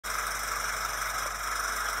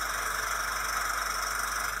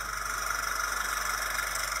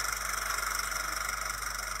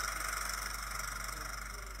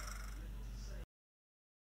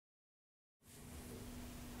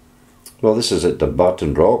Well, this is at the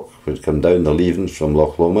Barton Rock. We've come down the leavings from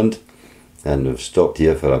Loch Lomond and we've stopped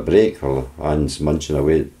here for a break while Anne's munching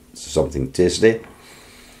away something tasty.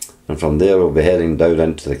 And from there we'll be heading down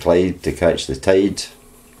into the Clyde to catch the tide.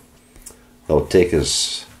 That'll take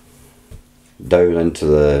us down into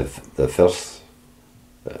the Firth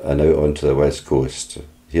and out onto the west coast.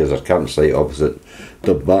 Here's our campsite opposite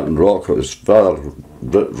the Barton Rock. It was rather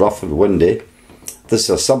rough and windy. This is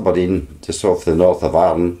a submarine just off the north of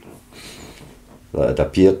Arran that had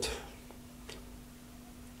appeared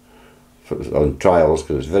on trials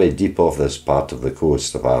because it's very deep off this part of the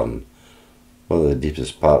coast of Arran. One of the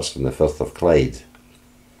deepest parts in the Firth of Clyde.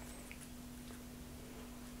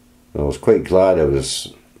 I was quite glad I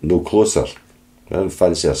was no closer. I didn't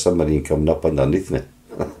fancy a submarine coming up underneath me.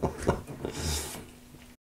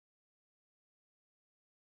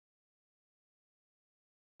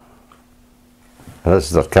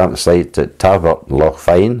 This is our campsite at Tarbert in Loch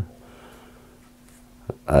Fyne.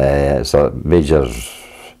 It's a major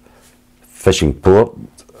fishing port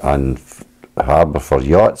and harbour for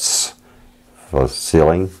yachts, for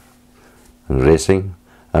sailing and racing.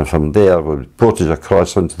 And from there we portage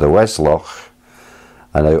across onto the West Loch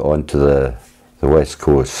and out onto the west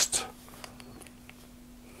coast.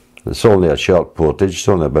 It's only a short portage, it's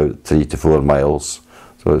only about 3 to 4 miles,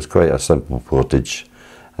 so it's quite a simple portage.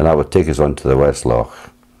 And that would take us onto the West Loch.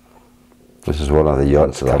 This is one of the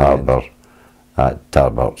yachts at the harbour at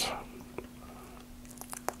Tarbert.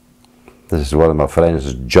 This is one of my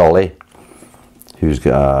friends, Jolly, who's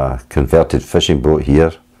got a converted fishing boat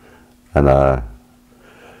here and a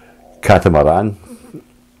catamaran.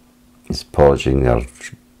 He's polishing or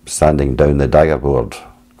sanding down the dagger board.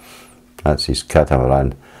 That's his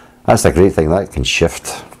catamaran. That's a great thing, that can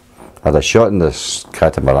shift. I had a shot in this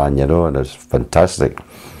catamaran, you know, and it's fantastic.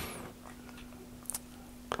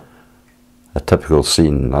 A typical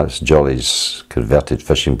scene, that's Jolly's converted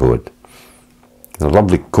fishing boat. A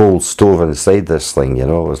lovely coal stove inside this thing, you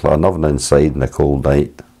know, it was like an oven inside in a cold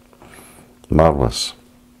night. Marvellous.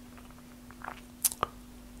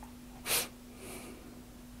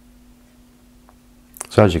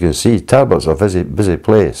 So as you can see, Tarbert's a busy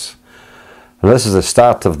place. And this is the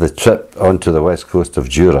start of the trip onto the west coast of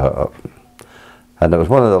Jura. And it was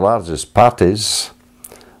one of the largest parties.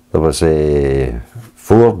 There was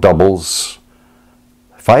 4 doubles,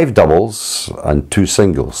 5 doubles and 2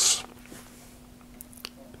 singles,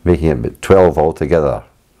 making it about 12 altogether.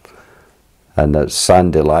 And that's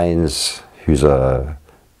Sandy Lyons, who's got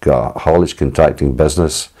a haulage contracting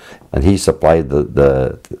business, and he supplied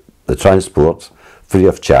the transport free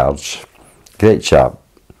of charge. Great chap.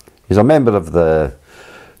 He's a member of the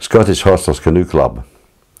Scottish Hostlers Canoe Club.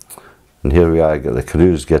 And here we are, got the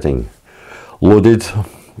canoes getting loaded,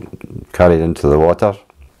 carried into the water.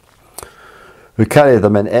 We carried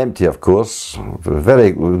them in empty, of course. We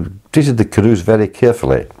treated the canoes very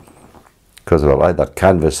carefully because they were either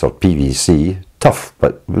canvas or PVC. Tough,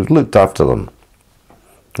 but we looked after them.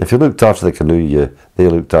 If you looked after the canoe, they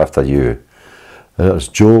looked after you. There's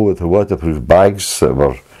Joe with the waterproof bags that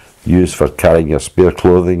were used for carrying your spare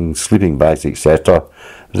clothing, sleeping bags, etc.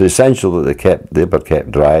 It was essential that they were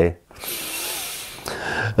kept dry.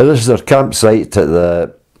 And this is our campsite at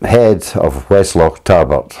the head of West Loch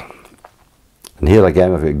Tarbert. And here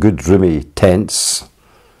again we've got good roomy tents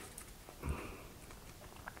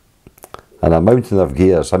and a mountain of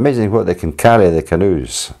gears. Amazing what they can carry, the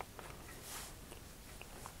canoes.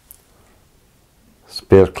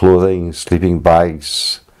 Spare clothing, sleeping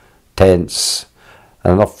bags, tents,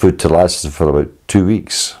 and enough food to last us for about 2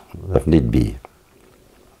 weeks, if need be.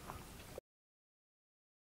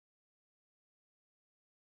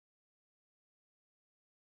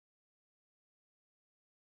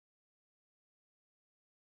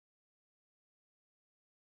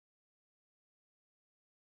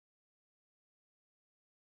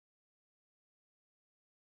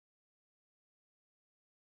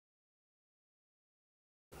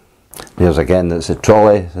 Here's again, it's a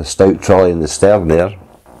trolley, a stout trolley in the stern there,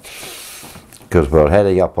 because we're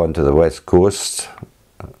heading up onto the west coast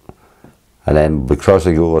and then we'll be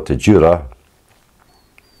crossing over to Jura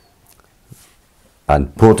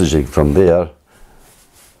and portaging from there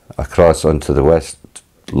across onto the west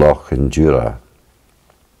loch in Jura.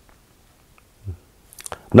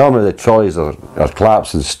 Normally the trolleys are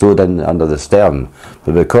collapsed and stowed in under the stern,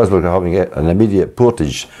 but because we're having an immediate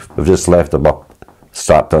portage, we've just left them up,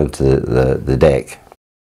 strapped onto the deck.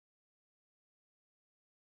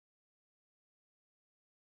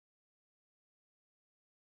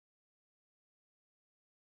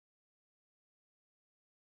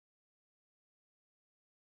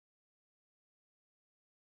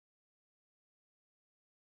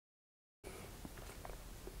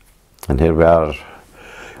 And here we are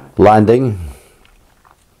landing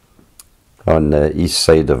on the east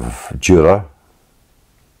side of Jura.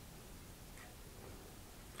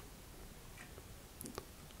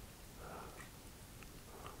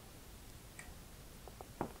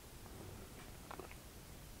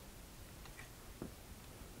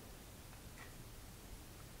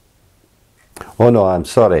 Oh no, I'm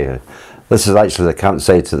sorry. This is actually the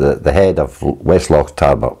campsite at the head of Westloch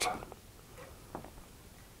Tarbert.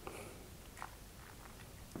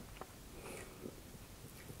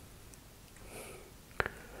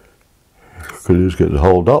 Canoe's getting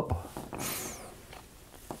hauled up.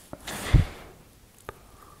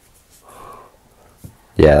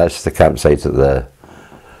 Yeah, that's the campsite at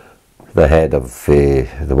the head of the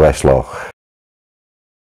Westloch.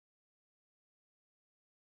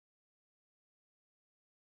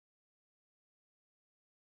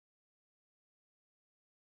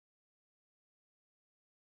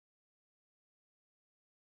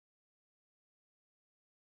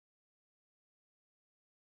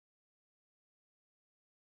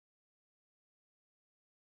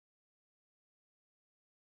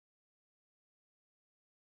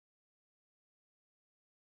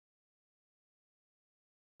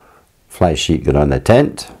 Fly sheet going on the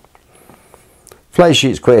tent. Fly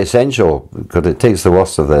sheet is quite essential because it takes the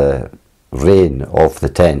worst of the rain off the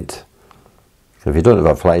tent. If you don't have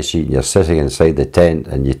a fly sheet and you're sitting inside the tent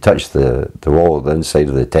and you touch the wall of the inside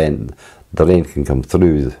of the tent, the rain can come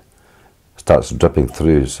through, starts dripping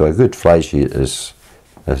through. So a good fly sheet is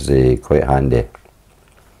quite handy.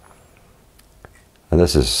 And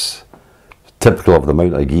this is typical of the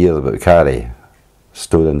amount of gear that we carry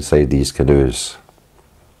stored inside these canoes.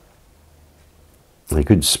 A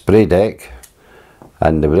good spray deck,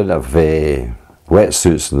 and we didn't have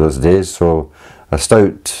wetsuits in those days, so a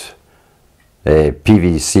stout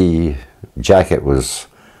PVC jacket was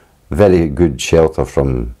very good shelter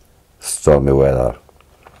from stormy weather.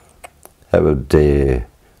 It would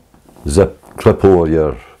clip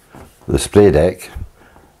over the spray deck,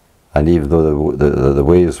 and even though the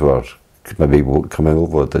waves were maybe coming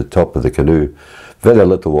over the top of the canoe, very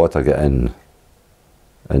little water got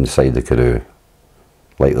inside the canoe.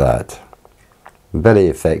 Like that. Very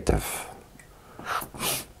effective.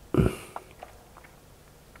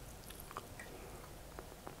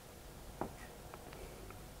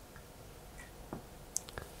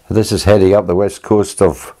 This is heading up the west coast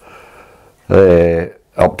of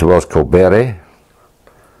up towards Kilberry.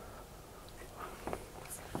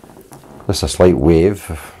 Just a slight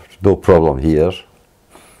wave, no problem here.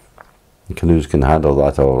 The canoes can handle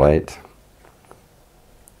that all right.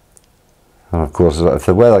 And of course, if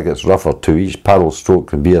the weather gets rougher too, each paddle stroke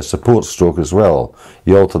can be a support stroke as well.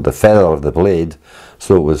 You altered the feather of the blade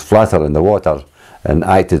so it was flatter in the water and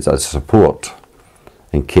acted as support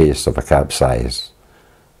in case of a capsize.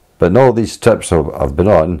 But in all these trips I've been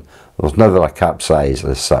on, there's never a capsize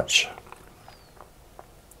as such.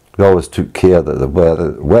 We always took care that the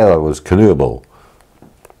weather was canoeable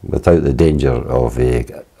without the danger of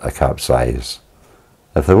a capsize.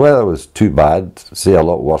 If the weather was too bad, say a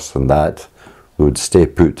lot worse than that, we would stay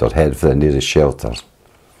put or head for the nearest shelter.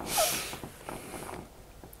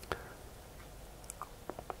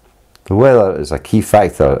 The weather is a key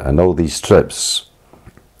factor in all these trips.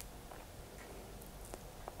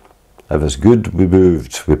 If it's good, we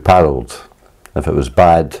moved, we paddled. If it was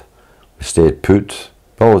bad, we stayed put.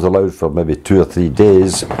 Always allowed for maybe 2 or 3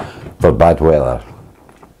 days for bad weather.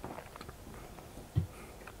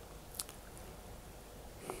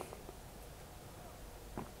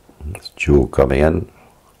 It's Joe coming in.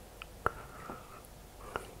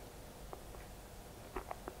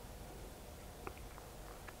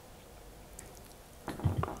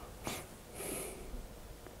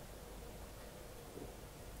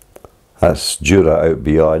 That's Jura out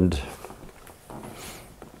beyond.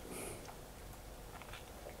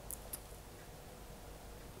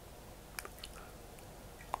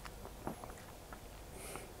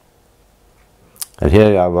 And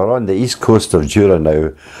here we're on the east coast of Jura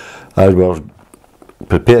now, and we're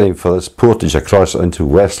preparing for this portage across into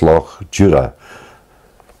Westloch Jura.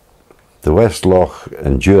 The Westloch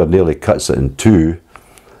and Jura nearly cuts it in two,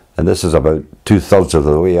 and this is about 2/3 of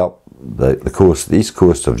the way up the coast, the east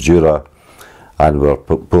coast of Jura, and we're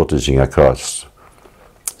portaging across.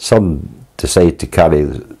 Some decide to carry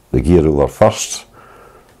the gear over first,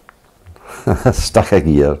 stuck a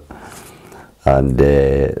gear, and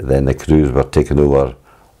then the canoes were taken over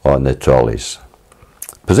on the trolleys.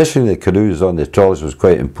 Positioning the canoes on the trolleys was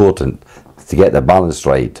quite important to get the balance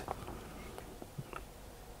right.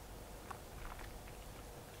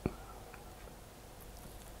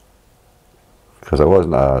 because it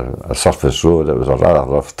wasn't a surface road, it was a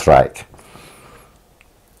rather rough track.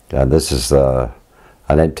 And this is an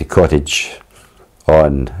empty cottage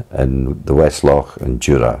in the West Loch in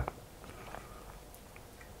Jura.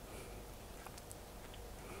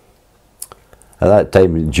 At that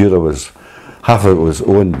time, Jura was, half of it was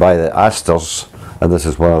owned by the Astors, and this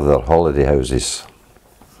is one of their holiday houses.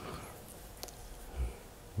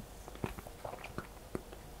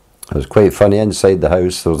 It was quite funny inside the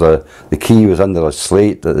house. There was the key was under a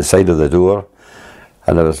slate at the side of the door,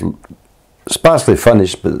 and it was sparsely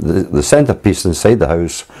furnished, but the centrepiece inside the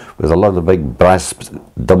house was a little big brass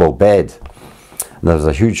double bed. And there was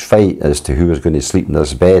a huge fight as to who was going to sleep in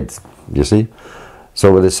this bed, you see.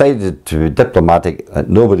 So we decided to be diplomatic that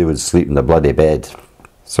nobody would sleep in the bloody bed.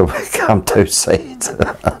 So we camped outside.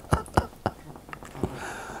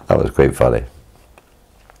 That was quite funny.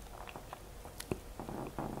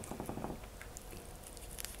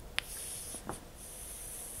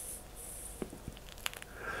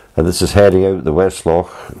 And this is heading out the West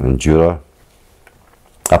Loch in Jura.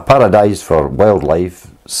 A paradise for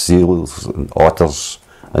wildlife, seals and otters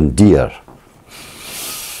and deer.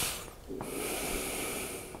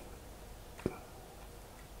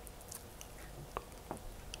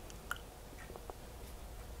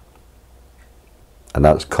 And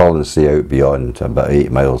that's Colonsay out beyond, about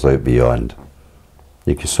 8 miles out beyond.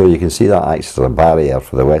 So you can see that acts as a barrier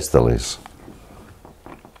for the westerlies.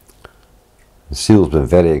 The seal's been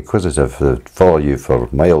very inquisitive, they follow you for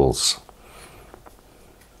miles.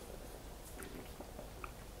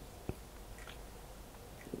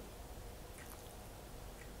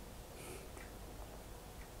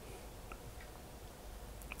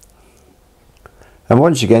 And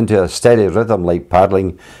once you get into a steady rhythm like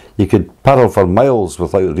paddling, you could paddle for miles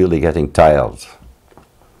without really getting tired.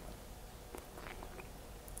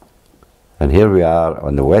 And here we are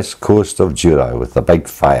on the west coast of Jura with the big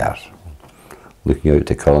fire, looking out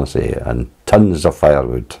to Colonsay, and tons of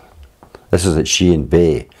firewood. This is at Sheehan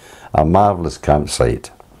Bay, a marvellous campsite.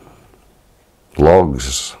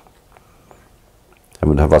 Logs. And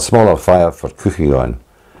we'd have a smaller fire for cooking on.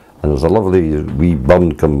 And there's a lovely wee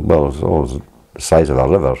burn, well, it was the size of a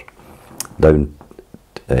river, down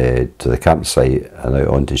to the campsite and out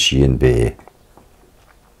onto Sheehan Bay.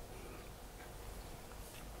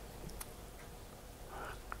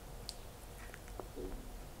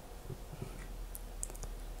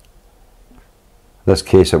 In this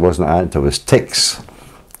case it wasn't ant, it was ticks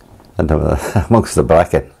and amongst the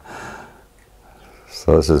bracken.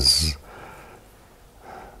 So this is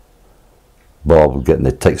Bob getting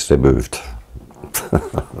the ticks removed.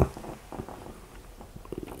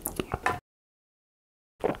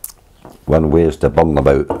 One way is to burn them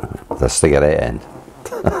out with a cigarette end.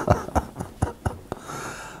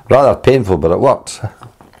 Rather painful, but it worked.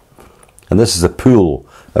 And this is the pool.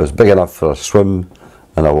 It was big enough for a swim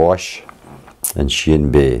and a wash in Sheehan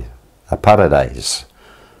Bay. A paradise.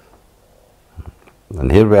 And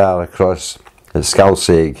here we are across at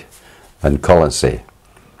Skalsig and Colonsay.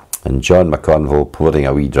 And John McConville pouring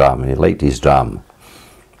a wee dram. He liked his dram.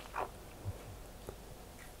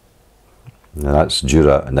 And that's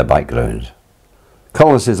Jura in the background.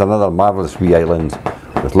 Colonsay is another marvellous wee island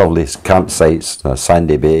with lovely campsites and a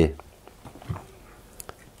sandy bay.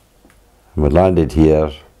 And we landed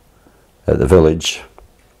here at the village.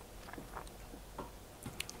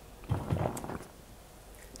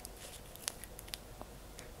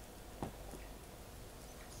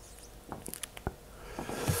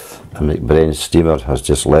 And McBrain's steamer has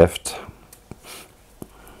just left.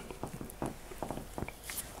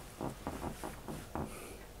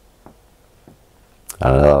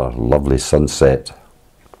 And another lovely sunset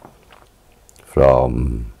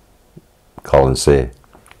from Colonsay,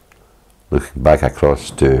 looking back across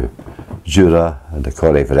to Jura and the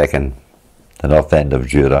Corrie Vrecken, the north end of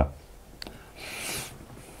Jura.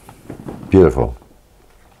 Beautiful.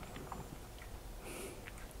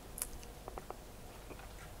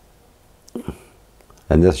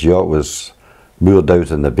 And this yacht was moored out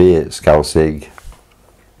in the bay at Skalsig,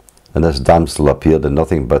 and this damsel appeared in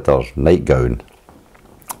nothing but her nightgown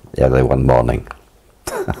early one morning.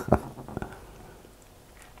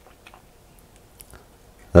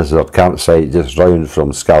 This is our campsite just round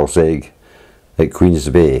from Skalsig at Queen's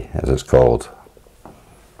Bay, as it's called.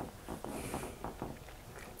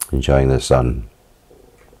 Enjoying the sun.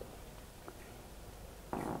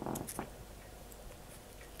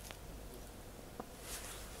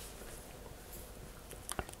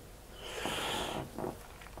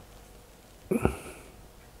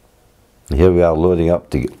 Here we are loading up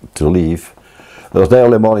to leave. There was an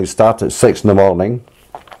early morning start at 6 in the morning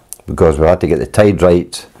because we had to get the tide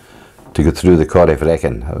right to go through the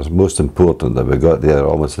Kodachrome. It was most important that we got there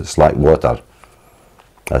almost at slack water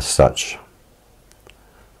as such.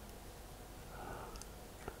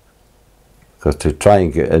 Because to try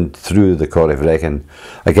and get in through the Kodachrome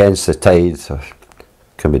against the tide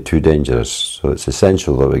can be too dangerous. So it's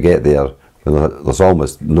essential that we get there when there's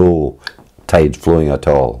almost no tide flowing at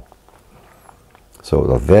all. So it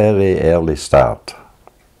was a very early start.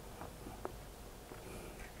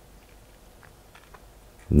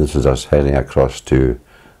 And this is us heading across to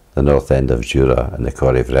the north end of Jura and the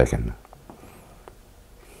Kodachrome.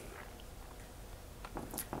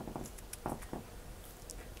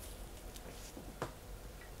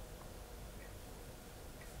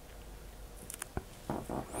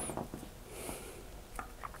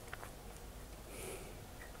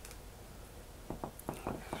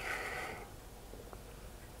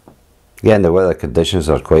 Again, the weather conditions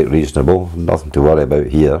are quite reasonable, nothing to worry about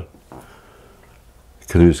here.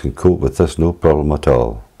 Canoes can cope with this, no problem at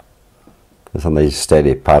all. It's a nice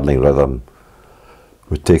steady paddling rhythm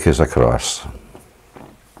would take us across.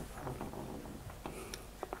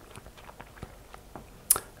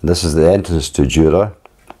 And this is the entrance to Jura,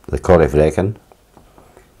 the Kodachrome.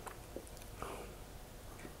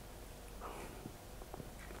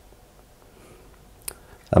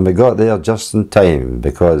 And we got there just in time,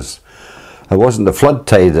 because it wasn't the flood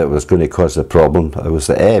tide that was going to cause the problem, it was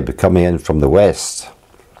the ebb coming in from the west.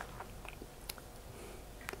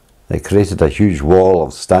 It created a huge wall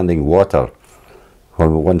of standing water.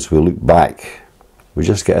 Once we look back, we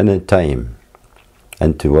just get in time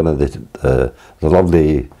into one of the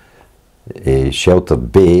lovely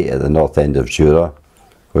sheltered bay at the north end of Jura,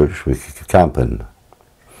 which we could camp in.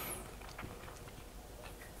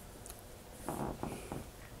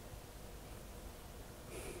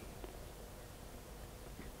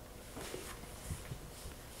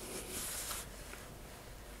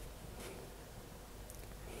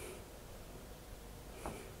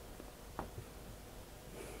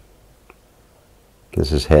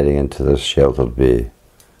 This is heading into this sheltered bay,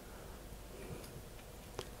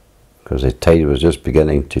 because the tide was just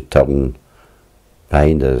beginning to turn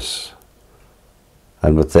behind us.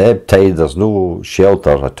 And with the ebb tide, there's no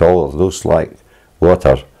shelter at all, there's no slack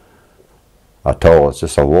water at all. It's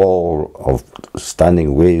just a wall of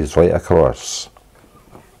standing waves right across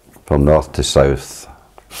from north to south.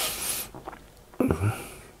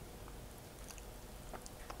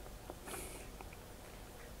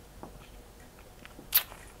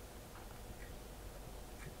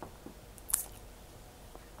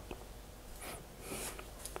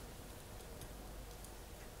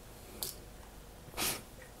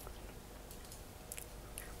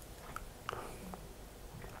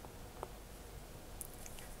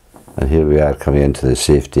 And here we are coming into the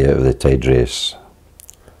safety out of the tide race.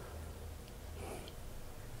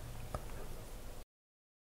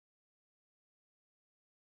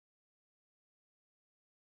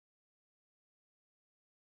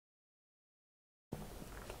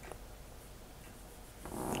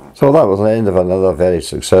 So that was the end of another very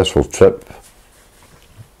successful trip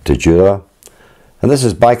to Jura. And this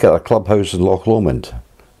is back at our clubhouse in Loch Lomond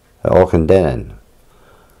at Auchendennin,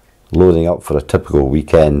 loading up for a typical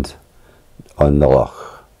weekend on the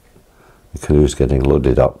loch. The canoe's getting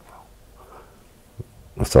loaded up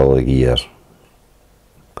with all the gear.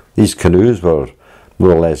 These canoes were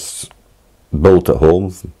more or less built at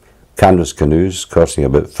home, canvas canoes costing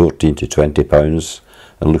about 14 to 20 pounds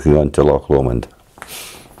and looking onto Loch Lomond.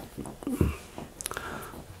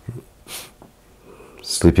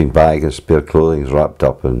 Sleeping bag and spare clothing is wrapped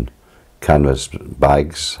up in canvas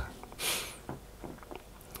bags.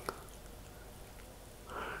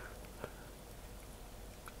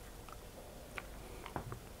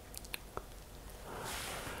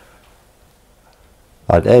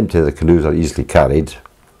 At empty, the canoes are easily carried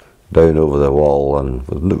down over the wall, and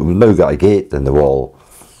we've now got a gate in the wall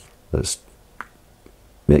that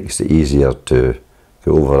makes it easier to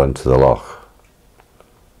go over into the loch.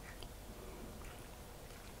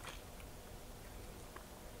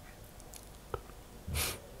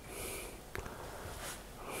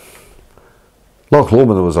 Loch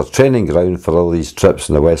Lomond was a training ground for all these trips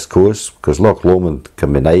on the west coast, because Loch Lomond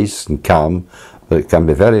can be nice and calm, but it can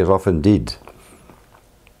be very rough indeed.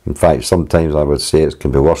 In fact, sometimes I would say it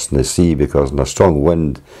can be worse than the sea, because in a strong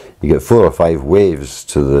wind you get 4 or 5 waves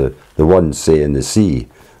to the one, say, in the sea,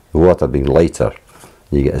 the water being lighter.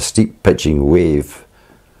 You get a steep pitching wave,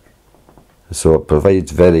 so it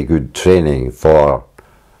provides very good training for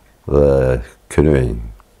the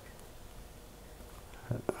canoeing.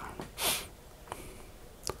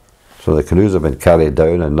 So the canoes have been carried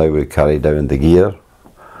down, and now we carry down the gear.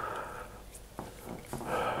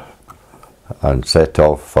 and set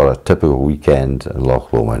off for a typical weekend in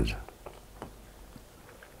Loch Lomond.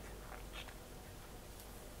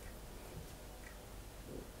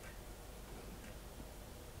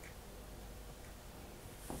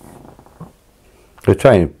 We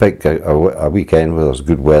try and pick a weekend where there's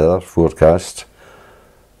good weather forecast,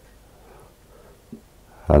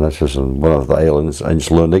 and this is on one of the islands,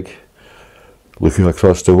 Inchlunig, looking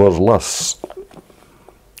across towards Luss.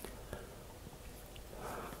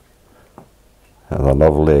 And a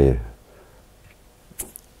lovely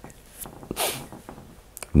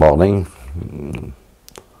morning,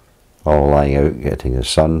 all lying out getting the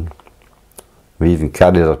sun. We even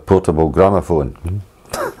carried a portable gramophone.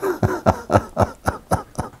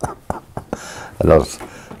 And there's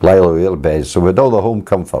Lilo airbeds, so we had all the home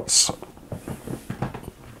comforts.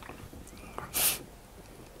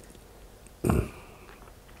 And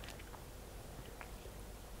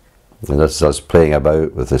this is us playing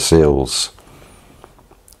about with the sails.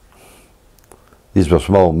 These were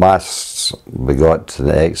small masts we got in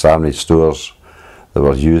the ex-army stores that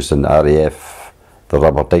were used in RAF, the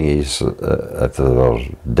rubber dinghies, if they were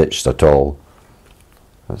ditched at all.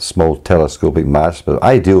 A small telescopic mast, but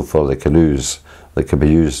ideal for the canoes that could be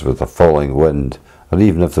used with a falling wind, and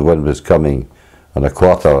even if the wind was coming on a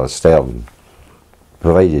quarter astern,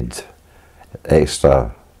 provided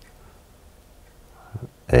extra,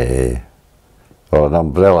 or an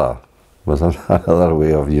umbrella was another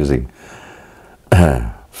way of using.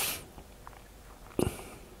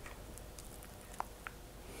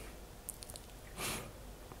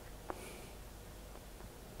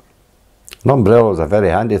 An umbrella was a very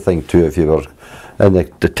handy thing too if you were in the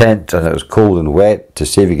tent and it was cold and wet. To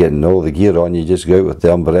save you getting all the gear on, you just go out with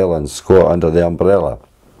the umbrella and squat under the umbrella.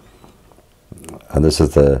 And this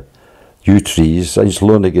is the yew trees.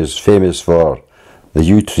 Inchlunig is famous for the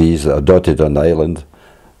yew trees that are dotted on the island.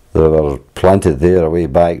 They were planted there a way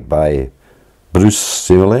back by Bruce,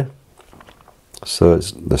 seemingly. So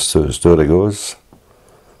it's the story goes.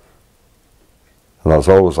 And there's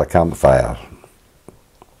always a campfire.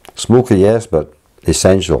 Smoky, yes, but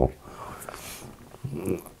essential.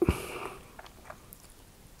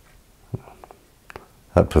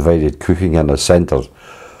 That provided cooking in the centre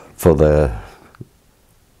for the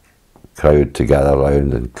crowd to gather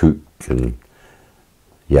around and cook and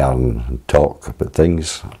yarn and talk about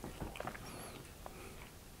things.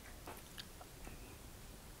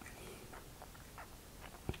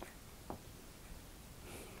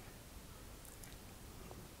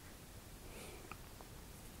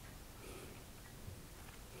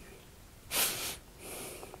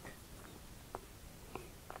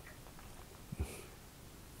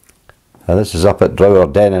 And this is up at Drower,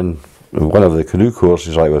 one of the canoe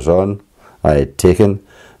courses I was on, I had taken.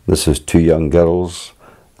 This is two young girls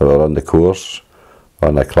that were on the course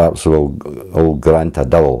on a collapsible old Granta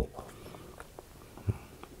double.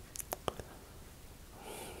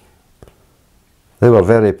 They were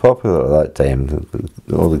very popular at that time.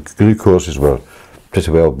 All the canoe courses were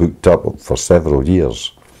pretty well booked up for several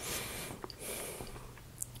years.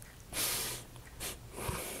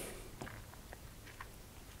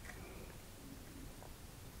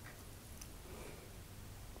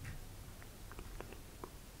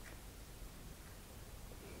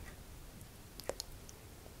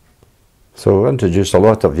 So we introduced a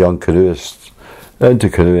lot of young canoeists into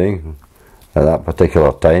canoeing at that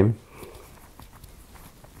particular time.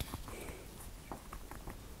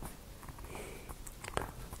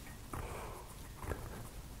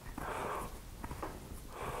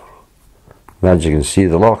 And as you can see,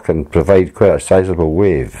 the loch can provide quite a sizable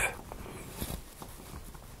wave.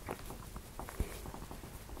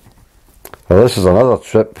 Well, this is another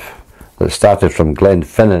trip that started from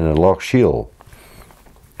Glenfinnan in Loch Shiel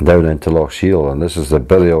down into Loch Shiel, and this is the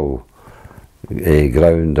burial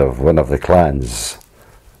ground of one of the clans,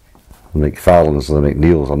 the McFarlanes and the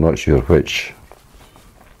McNeils, I'm not sure which.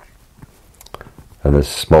 And this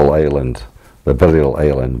small island, the burial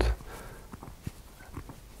island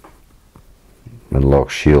in Loch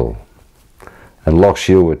Shiel. And Loch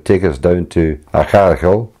Shiel would take us down to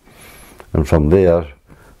Acharachill, and from there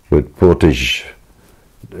would portage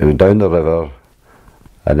down the river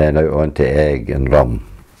and then out onto Egg and Rum.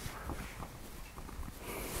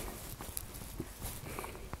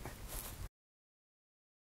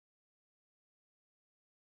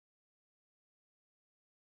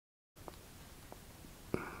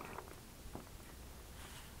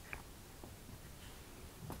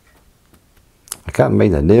 I can't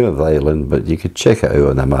mind the name of the island, but you could check it out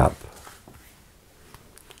on the map.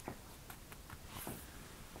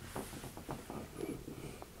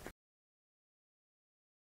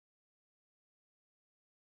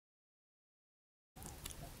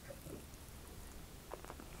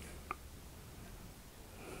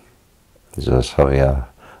 He's just having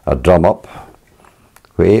a drum up.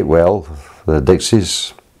 We ate well, the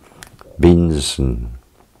Dixies, beans and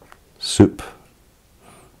soup,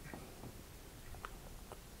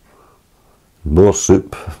 more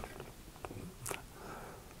soup.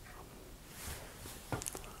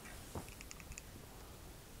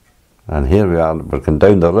 And here we are, we're going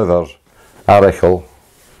down the river, Arichel,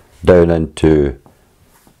 down into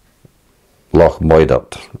Loch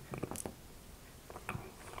Moidart.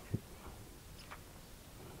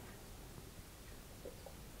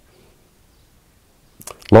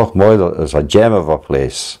 Loch Moidart is a gem of a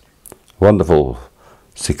place, wonderful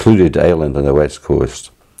secluded island on the west coast.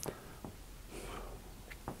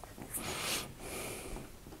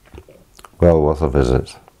 Well worth a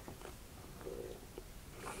visit.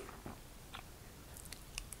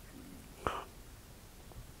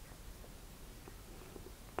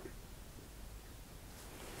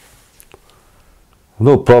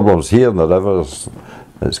 No problems here in the rivers,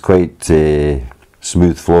 it's quite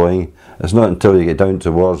smooth flowing. It's not until you get down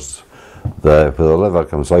towards where the river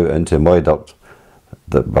comes out into Moidart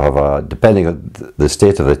that we have depending on the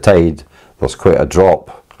state of the tide, there's quite a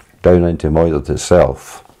drop down into Moidart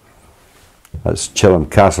itself. That's Chilham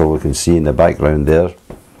Castle we can see in the background there.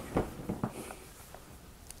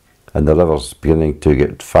 And the river's beginning to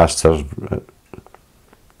get faster.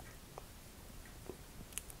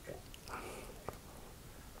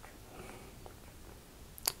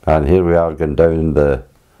 And here we are going down the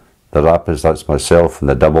rapids, that's myself and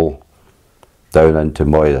the double, down into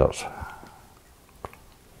Moidart.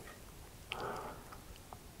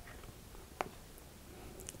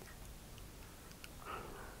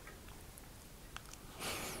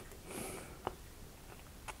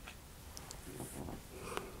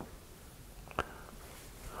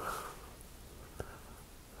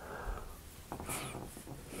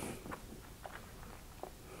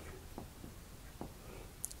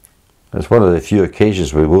 It's one of the few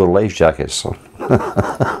occasions we wore life jackets,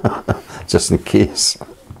 just in case.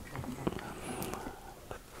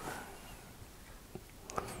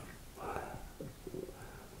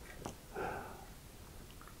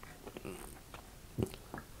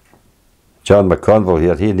 John McConville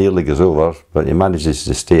here, he nearly goes over, but he manages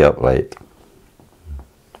to stay upright.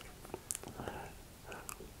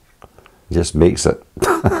 Just makes it.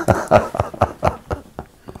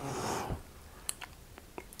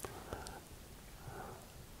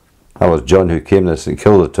 That was John who came to St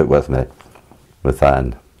Kilda took with me, with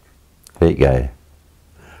Anne. Great guy.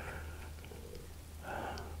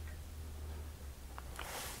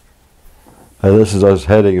 This is us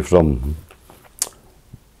heading from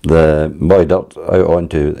the Moidart out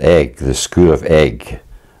onto Egg, the Scour of Egg,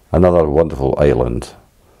 another wonderful island,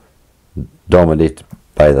 dominated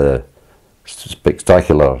by the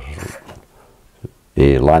spectacular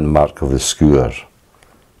landmark of the Scour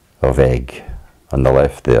of Egg on the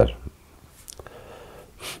left there.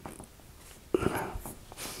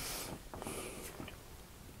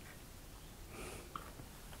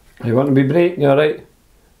 You want to be breaking, you alright?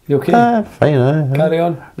 You okay? Fine, Carry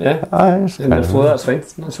on, yeah? In the flow, that's fine,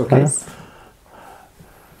 that's okay.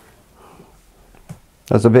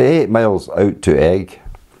 There's about 8 miles out to Egg,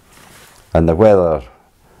 and the weather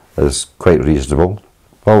is quite reasonable.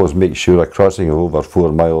 Always make sure a crossing of over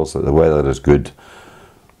 4 miles that the weather is good,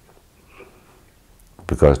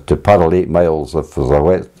 because to paddle 8 miles, if there's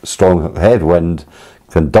a strong headwind,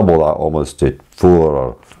 can double that almost to 4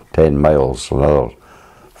 or 10 miles. So another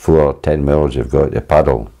 4 or 10 miles you've got to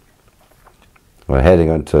paddle. We're heading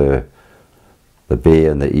onto the bay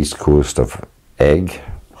on the east coast of Egg.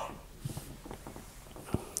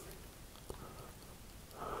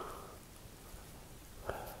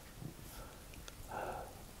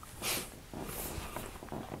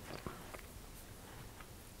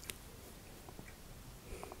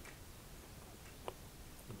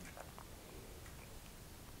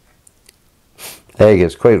 Egg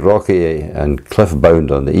is quite rocky and cliff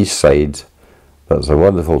bound on the east side, but it's a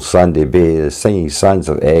wonderful sandy bay, the Singing Sands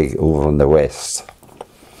of Egg over on the west.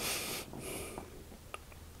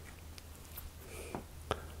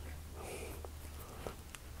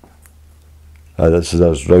 This is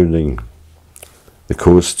us rounding the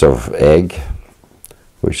coast of Egg,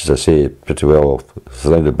 which, as I say, pretty well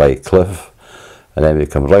surrounded by cliff, and then we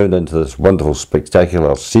come round into this wonderful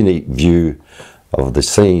spectacular scenic view of the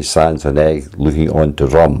Singing Sands and Egg looking on to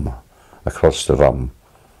Rum, across the Rum.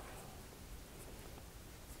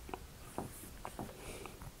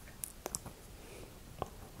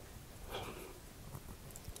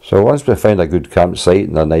 So once we find a good campsite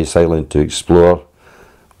and a nice island to explore,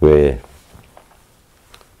 we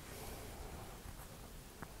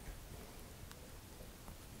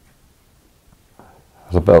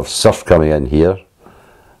bit of surf coming in here,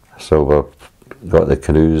 so we've got the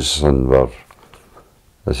canoes, and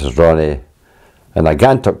this is Ronnie, and a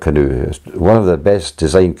Gantuk canoe. It's one of the best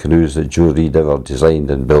designed canoes that Joe Reed ever designed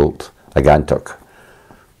and built, a Gantuk.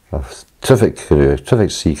 A terrific canoe,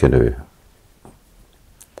 terrific sea canoe.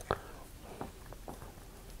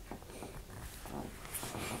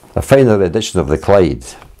 A finer edition of the Clyde.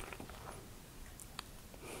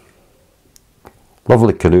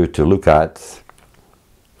 Lovely canoe to look at,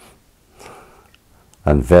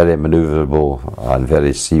 and very manoeuvrable and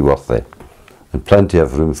very seaworthy, and plenty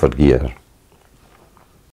of room for gear.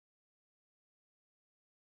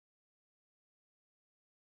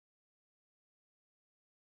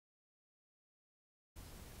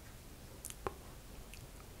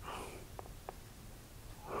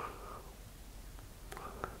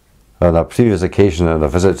 On a previous occasion, on a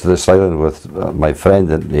visit to this island with my friend,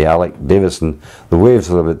 the Alec Davison, the waves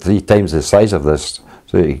were about 3 times the size of this,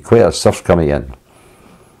 so quite a surf coming in.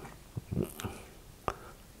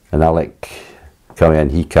 And Alec coming in,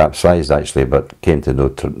 he capsized actually, but came to no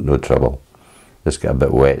trouble. Just got a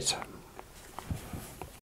bit wet.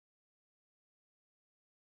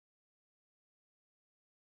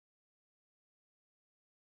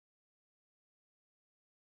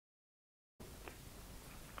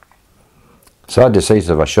 So I decided to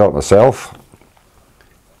have a shot myself,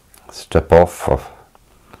 strip off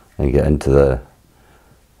and get into the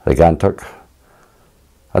Gantuk.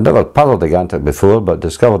 I'd never paddled the Gantuk before, but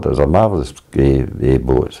discovered it was a marvellous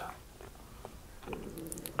boat.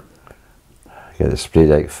 Get the spray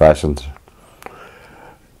deck fastened,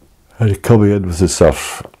 and coming in with the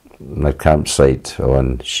surf. My campsite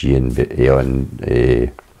on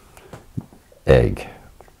Egg.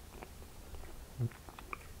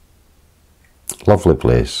 Lovely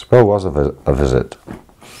place. Well worth a visit.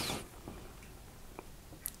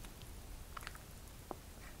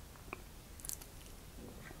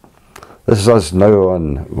 This is us now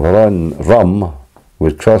we're on Rum.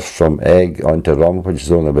 We crossed from Egg onto Rum, which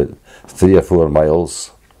is only about 3 or 4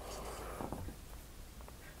 miles.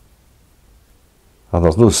 And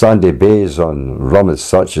there's no sandy bays on Rum as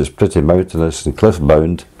such. It's pretty mountainous and cliff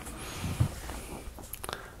bound.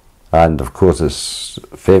 And of course it's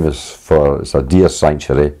famous for, it's a deer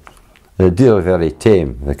sanctuary. And the deer are very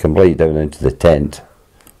tame. They come right down into the tent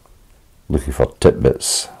looking for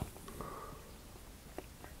tidbits.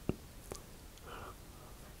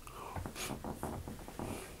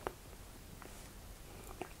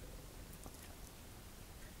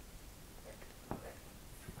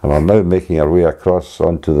 And we're now making our way across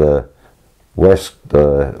onto the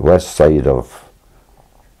west side of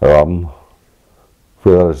Rum,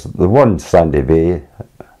 where there's the one sandy bay.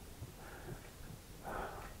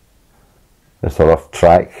 It's a rough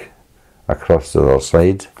track across to the other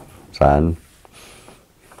side, sand.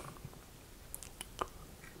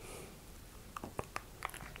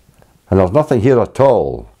 And there's nothing here at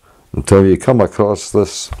all until you come across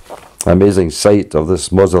this amazing site of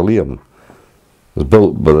this mausoleum. It was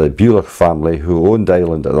built by the Bulick family, who owned the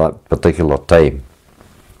island at that particular time.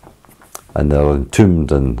 And they're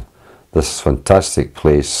entombed in this fantastic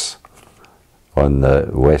place on the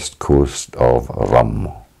west coast of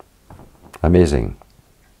Rum. Amazing.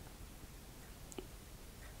 I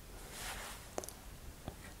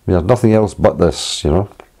mean, there's nothing else but this, you know.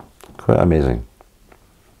 Quite amazing.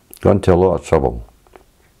 Got into a lot of trouble.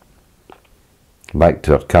 Back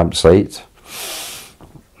to our campsite.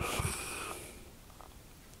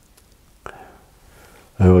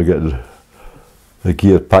 Now we're getting the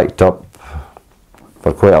gear packed up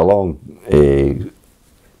for quite a long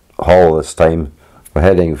haul this time. We're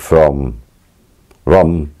heading from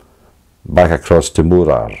Rum back across to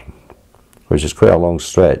Morar, which is quite a long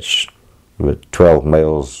stretch, about 12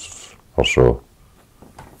 miles or so.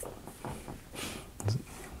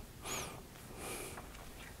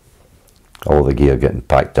 All the gear getting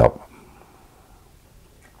packed up.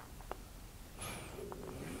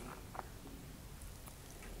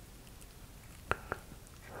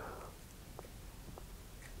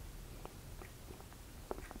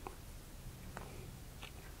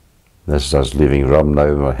 This is us leaving Rum now,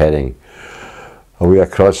 and we're heading away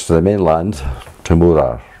across to the mainland to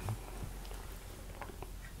Morar.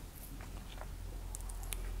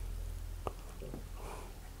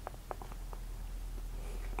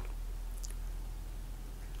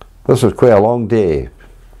 This was quite a long day,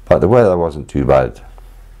 but the weather wasn't too bad.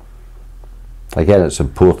 Again, it's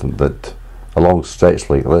important that a long stretch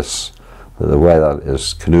like this, that the weather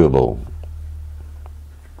is canoeable,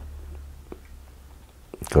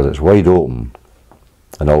 because it's wide open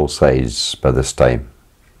on all sides by this time.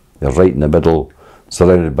 You're right in the middle,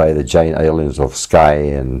 surrounded by the giant islands of Skye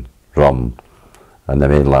and Rum and the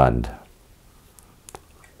mainland.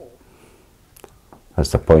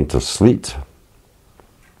 That's the point of Sleat.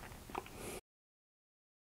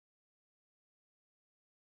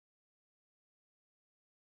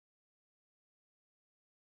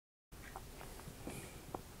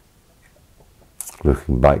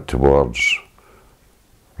 Looking back towards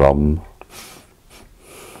Rum.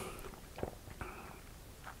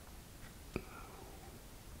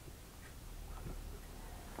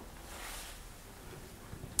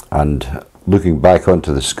 And looking back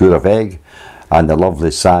onto the Scour of Egg and the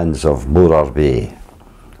lovely sands of Morar Bay.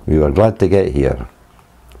 We were glad to get here.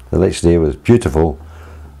 The next day was beautiful,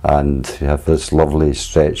 and you have this lovely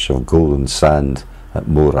stretch of golden sand at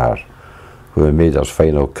Morar, where we made our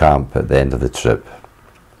final camp at the end of the trip.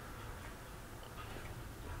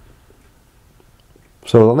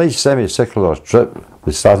 So a nice semicircular trip.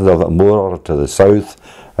 We started off at Morar to the south,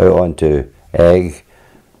 out onto Egg,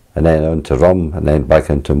 and then on to Rum, and then back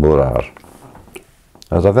into Morar.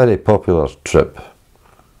 It was a very popular trip.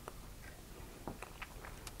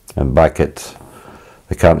 And back at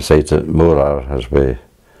the campsite at Morar, as we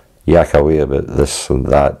yak away about this and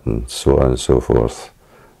that and so on and so forth.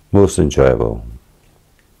 Most enjoyable.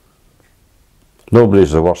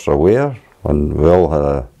 Nobody's the worse for wear, and we all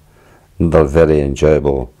had another very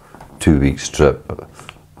enjoyable 2 weeks trip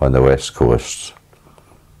on the west coast.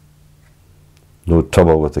 No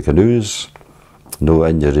trouble with the canoes, no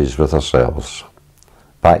injuries with ourselves.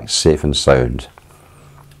 Back safe and sound,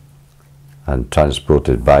 and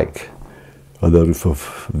transported back on the roof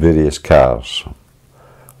of various cars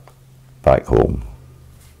back home.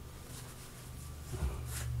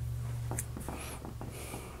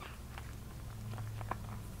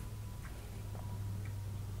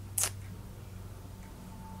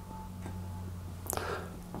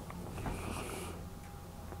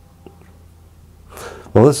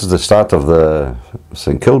 Well, this is the start of the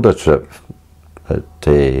St Kilda trip at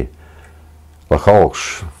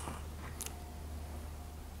Lochalsh.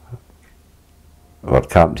 We're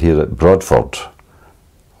camped here at Broadford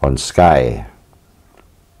on Skye.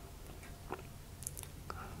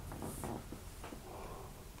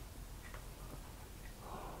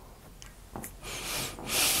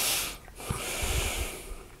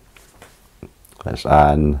 That's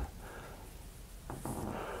Anne.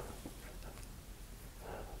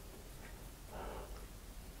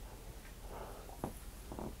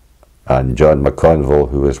 And John McConville,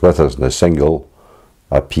 who was with us in the single,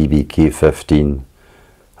 a PBK 15,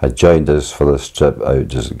 had joined us for this trip out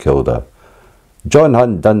to St Kilda. John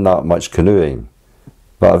hadn't done that much canoeing,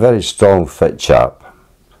 but a very strong, fit chap.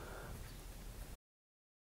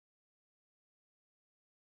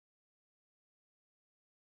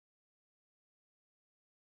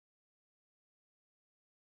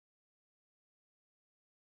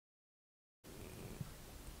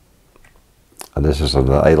 And this is on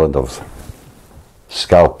the island of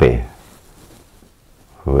Scalpay,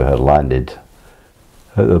 where we had landed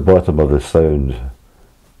at the bottom of the sound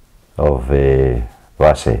of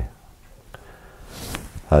Lassie.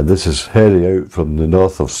 And this is heading out from the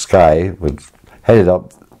north of Skye. We've headed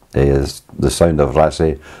up the sound of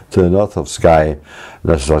Lassie to the north of Skye.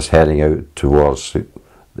 And this is us heading out towards the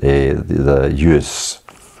Uist,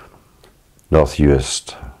 North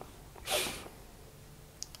Uist.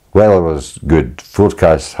 Weather was good.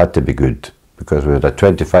 Forecast had to be good because we had a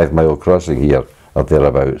 25-mile crossing here or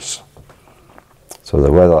thereabouts. So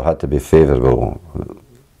the weather had to be favourable.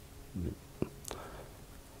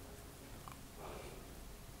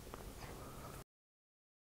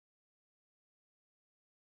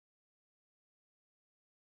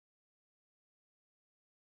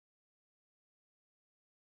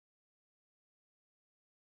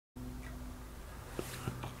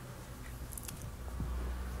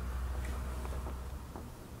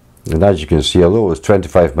 And as you can see, although it was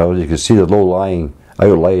 25 miles, you can see the low-lying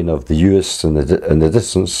outline of the Uist in the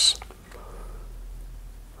distance.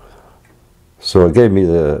 So it gave me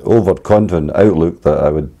the overconfident outlook that I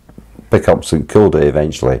would pick up St Kilda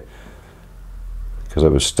eventually, because I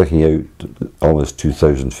was sticking out almost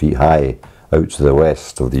 2,000 feet high out to the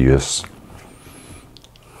west of the Uist.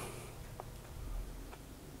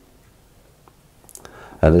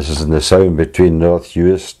 And this is in the sound between North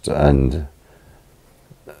Uist and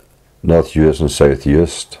South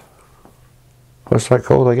Uist. What's that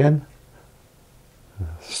called again?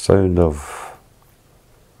 Sound of...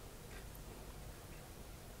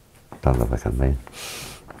 don't know if I can mind.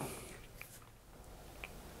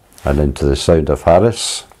 And into the sound of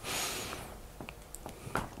Harris.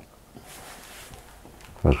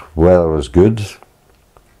 The weather was good.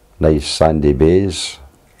 nice sandy bays.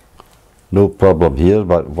 No problem here,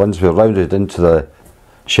 but once we're rounded into the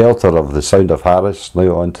shelter of the Sound of Harris,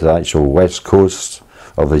 now onto the actual west coast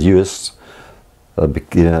of the US, it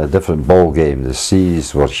became a different ball game. The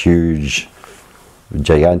seas were huge,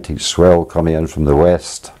 gigantic swell coming in from the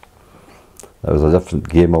west. It was a different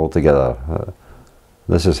game altogether.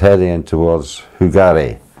 This is heading in towards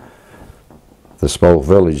Hugari, the small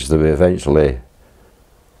village that we eventually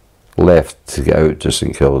left to get out to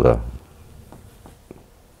St Kilda.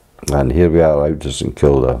 And here we are out to St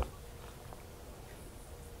Kilda.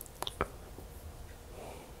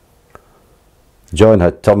 John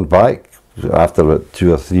had turned back after about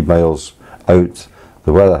 2 or 3 miles out.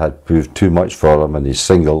 The weather had proved too much for him and his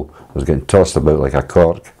single was getting tossed about like a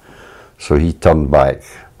cork, so he turned back.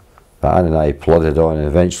 But Anne and I plodded on, and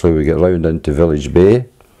eventually we get round into Village Bay.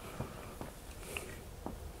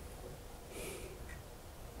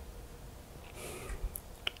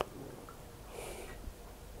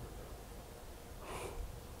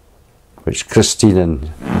 Which Christine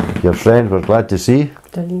and your friend were glad to see.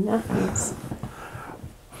 Dalina, yes.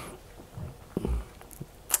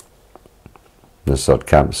 This is our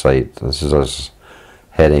campsite. This is us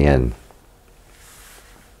heading in.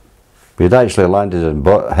 We'd actually landed in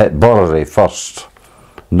hit Borroway first,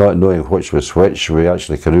 not knowing which was which. We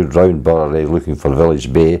actually canoed round Borroway looking for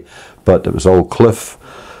Village Bay, but it was all cliff.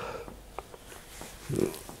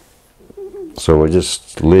 So we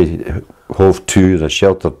just hove to the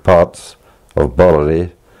sheltered part of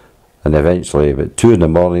Borroway, and eventually about 2 in the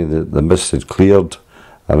morning the mist had cleared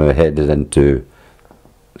and we headed into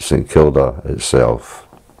St Kilda itself.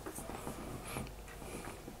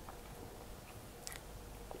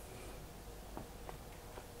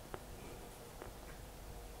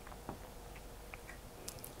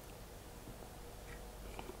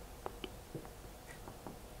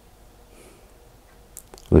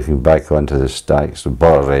 Looking back onto the stacks of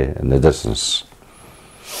Borroway in the distance.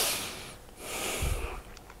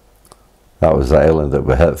 That was the island that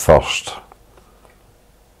we hit first.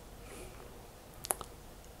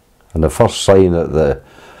 And the first sign that the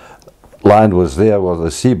land was there were the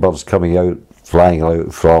seabirds coming out, flying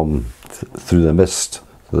out from through the mist,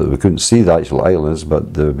 so that we couldn't see the actual islands,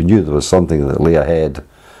 but we knew there was something that lay ahead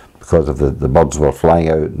because of the birds were flying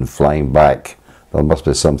out and flying back. There must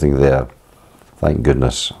be something there. Thank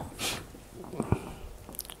goodness.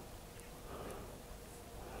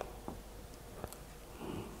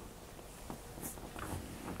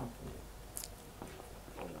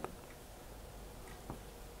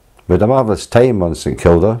 We had a marvellous time on St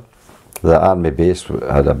Kilda. The army base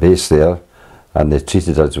had a base there, and they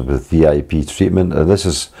treated us with VIP treatment. And this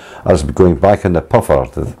is us going back in the puffer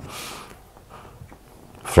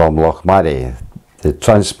from Lochmarrie. They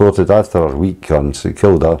transported after a week on St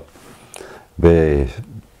Kilda. The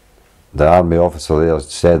army officer there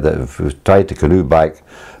said that if we tried to canoe back,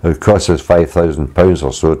 it would cost us £5,000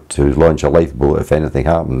 or so to launch a lifeboat if anything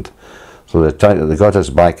happened. So they got us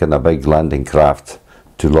back in a big landing craft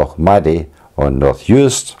to Lochmarrie on North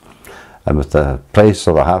Uist, and with the price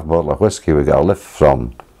of a half bottle of whisky we got a lift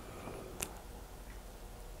from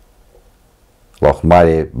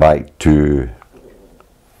Lochmarrie back to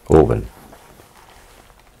Oban.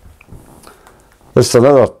 This is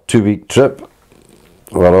another 2-week trip.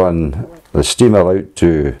 We're on the steamer out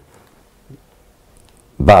to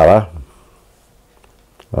Barra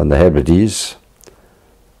on the Hebrides,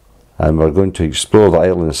 and we're going to explore the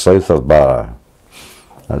islands south of Barra.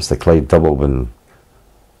 That's the Clyde double been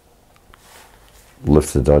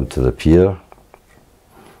lifted onto the pier.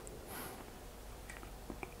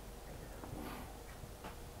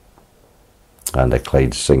 And the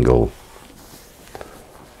Clyde single.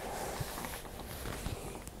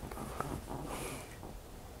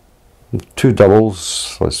 Two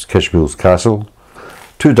doubles, that's Kishmule's Castle.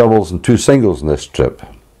 2 doubles and 2 singles in this trip.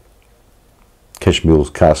 Kishmule's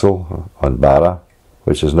Castle on Barra,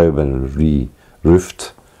 which has now been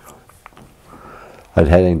re-roofed. And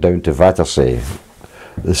heading down to Vattersay,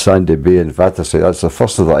 the sandy bay in Vattersay. That's the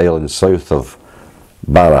first of the islands south of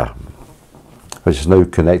Barra, which is now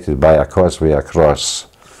connected by a causeway across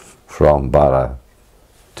from Barra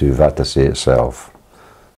to Vattersay itself.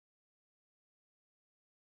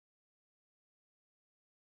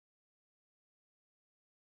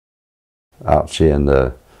 Archie and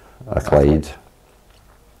a Clyde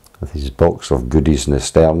with his box of goodies in the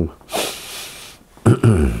stern.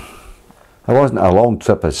 It wasn't a long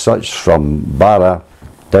trip as such from Barra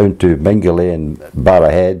down to Mingulay and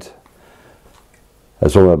Barra Head.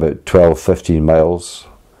 It's only about 12-15 miles,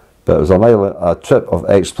 but it was a trip of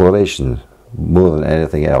exploration more than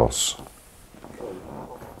anything else.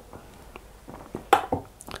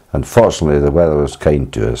 and fortunately the weather was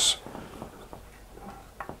kind to us.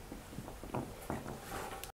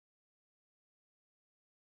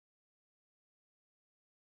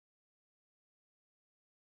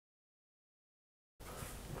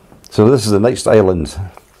 So this is the next island,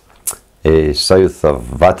 south of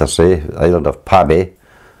Vattersay, island of Pabby.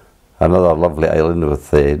 Another lovely island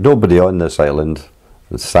with nobody on this island,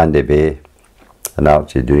 with Sandy Bay, and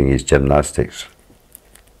Archie doing his gymnastics.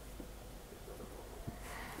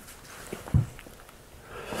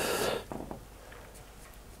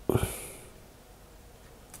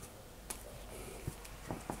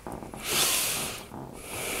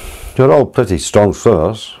 They're all pretty strong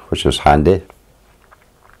swimmers, which is handy.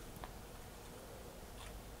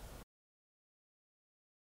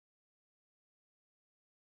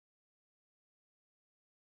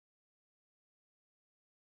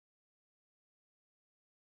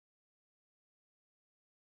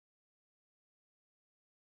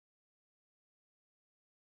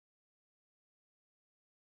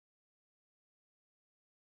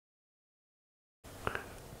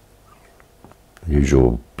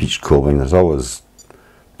 Usual beach combing. There's always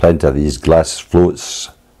plenty of these glass floats,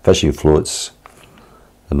 fishing floats,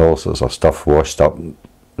 and all sorts of stuff washed up in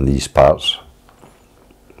these parts.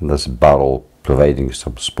 And this barrel providing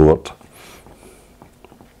some sport.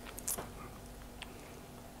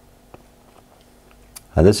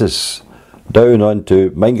 And this is down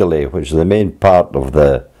onto Mingalay, which is the main part of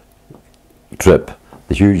the trip,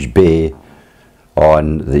 the huge bay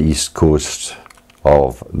on the east coast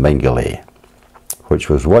of Mingalay, which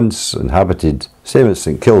was once inhabited, same as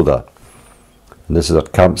St Kilda. And this is a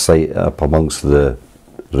campsite up amongst the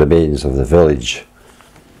remains of the village,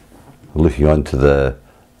 looking onto the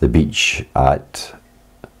beach at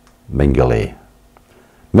Mingalay.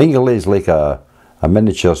 Mingalay is like a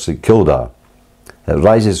miniature St Kilda. It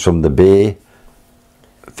rises from the bay,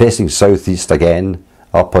 facing southeast again,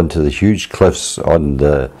 up onto the huge cliffs on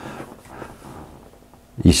the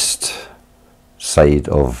east side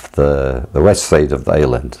of the west side of the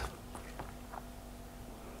island.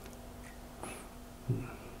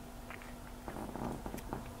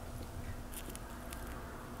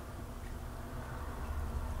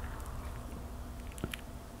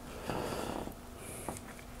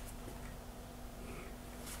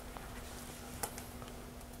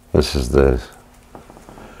 This is the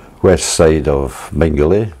west side of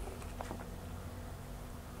Mingalay.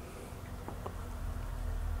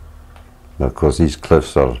 Of course, these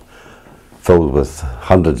cliffs are filled with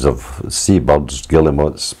hundreds of seabirds,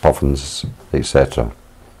 guillemots, puffins, etc.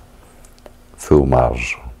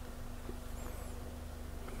 Fulmars.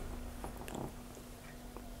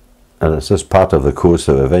 And it's this part of the coast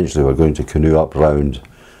that eventually we're going to canoe up round,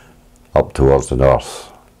 up towards the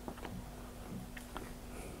north.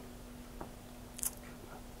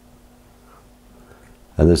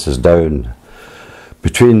 And this is down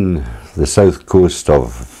between the south coast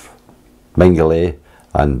of Mingalay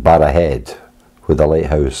and Barra Head, where the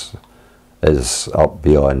lighthouse is up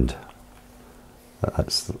beyond.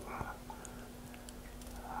 That's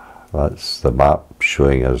the map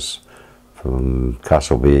showing us from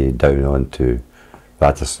Castle Bay down onto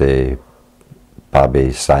Vattersay,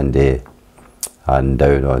 Pabby, Sandy, and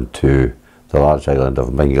down onto the large island of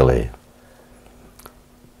Mingalay.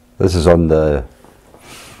 This is on the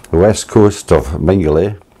west coast of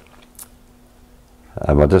Mingalay,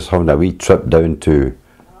 and we're just having a wee trip down to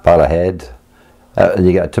Barra Head, and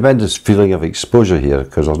you get a tremendous feeling of exposure here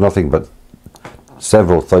because there's nothing but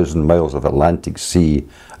several thousand miles of Atlantic Sea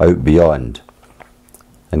out beyond,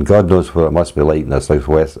 and God knows what it must be like in the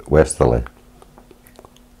southwesterly.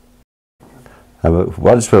 And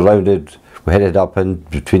once we're rounded, we headed up in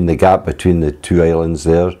between the gap between the two islands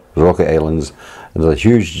there, rocky islands, and there's a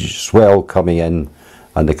huge swell coming in,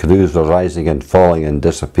 and the canoes were rising and falling and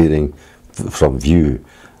disappearing from view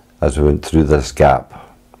as we went through this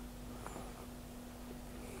gap.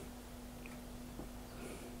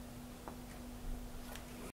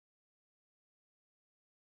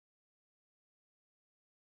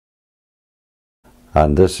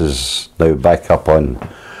 And this is now back up on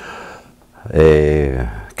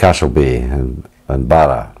Castle Bay and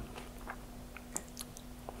Barra.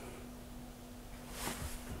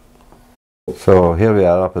 So here we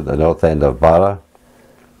are up at the north end of Barra,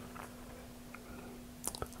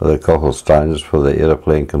 the cockle stands where the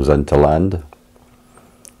aeroplane comes in to land.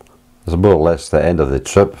 It's more or less the end of the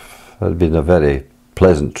trip. It had been a very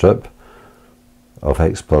pleasant trip of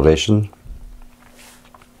exploration.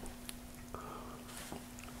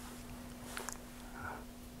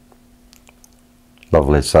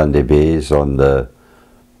 Lovely sandy bays on the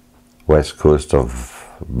west coast of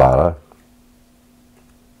Barra.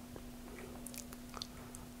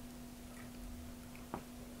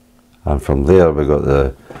 And from there we got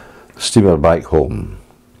the steamer back home.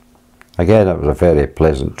 Again, it was a very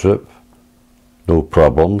pleasant trip, no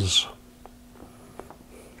problems.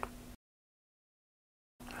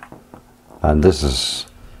 And this is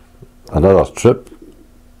another trip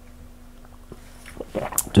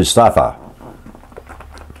to Staffa.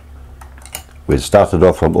 We started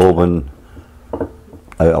off from Oban,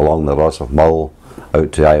 out along the Ross of Mull,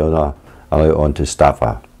 out to Iona, and out on to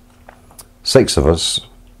Staffa. 6 of us,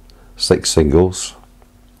 6 singles.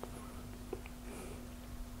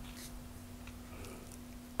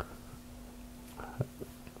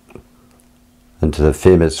 Into the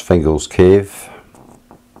famous Fingal's Cave.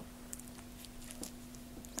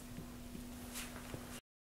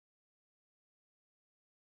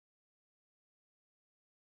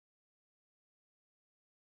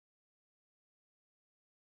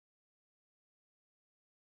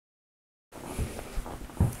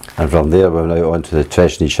 And from there we went out onto the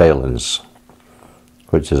Tresnish Islands,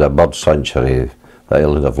 which is a bird sanctuary, the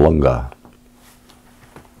island of Lunga.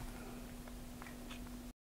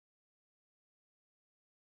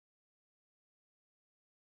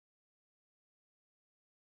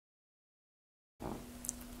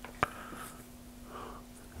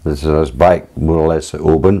 This is us back more or less at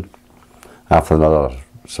Oban after another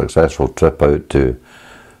successful trip out to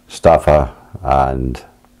Staffa and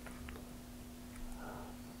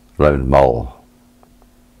round Mull.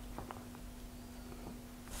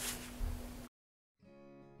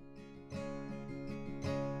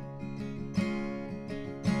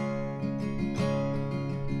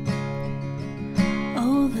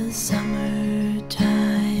 Oh, the summertime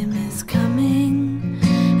is coming,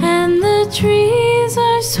 and the trees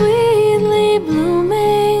are sweetly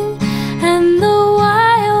blooming, and the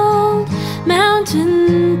wild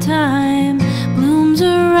mountain thyme blooms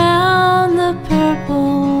around the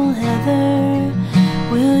purple heather.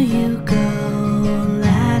 Will you go,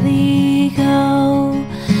 laddie, go?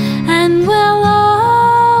 And we'll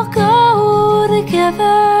all go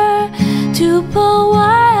together to pull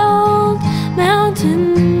wild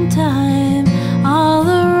mountain thyme all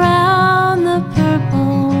around the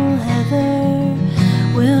purple heather.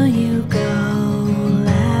 Will you go,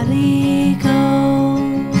 laddie, go?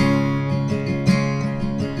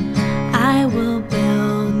 I will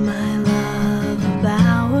build my love a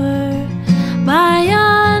bower by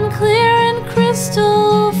yon clear and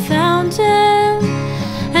crystal fountain,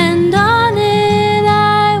 and on it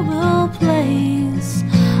I will place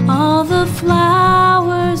all the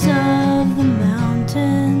flowers of the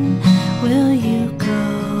mountain. Will you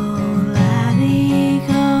go, laddie,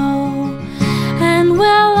 go? And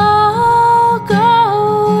we'll all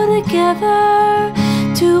go together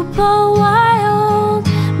to pull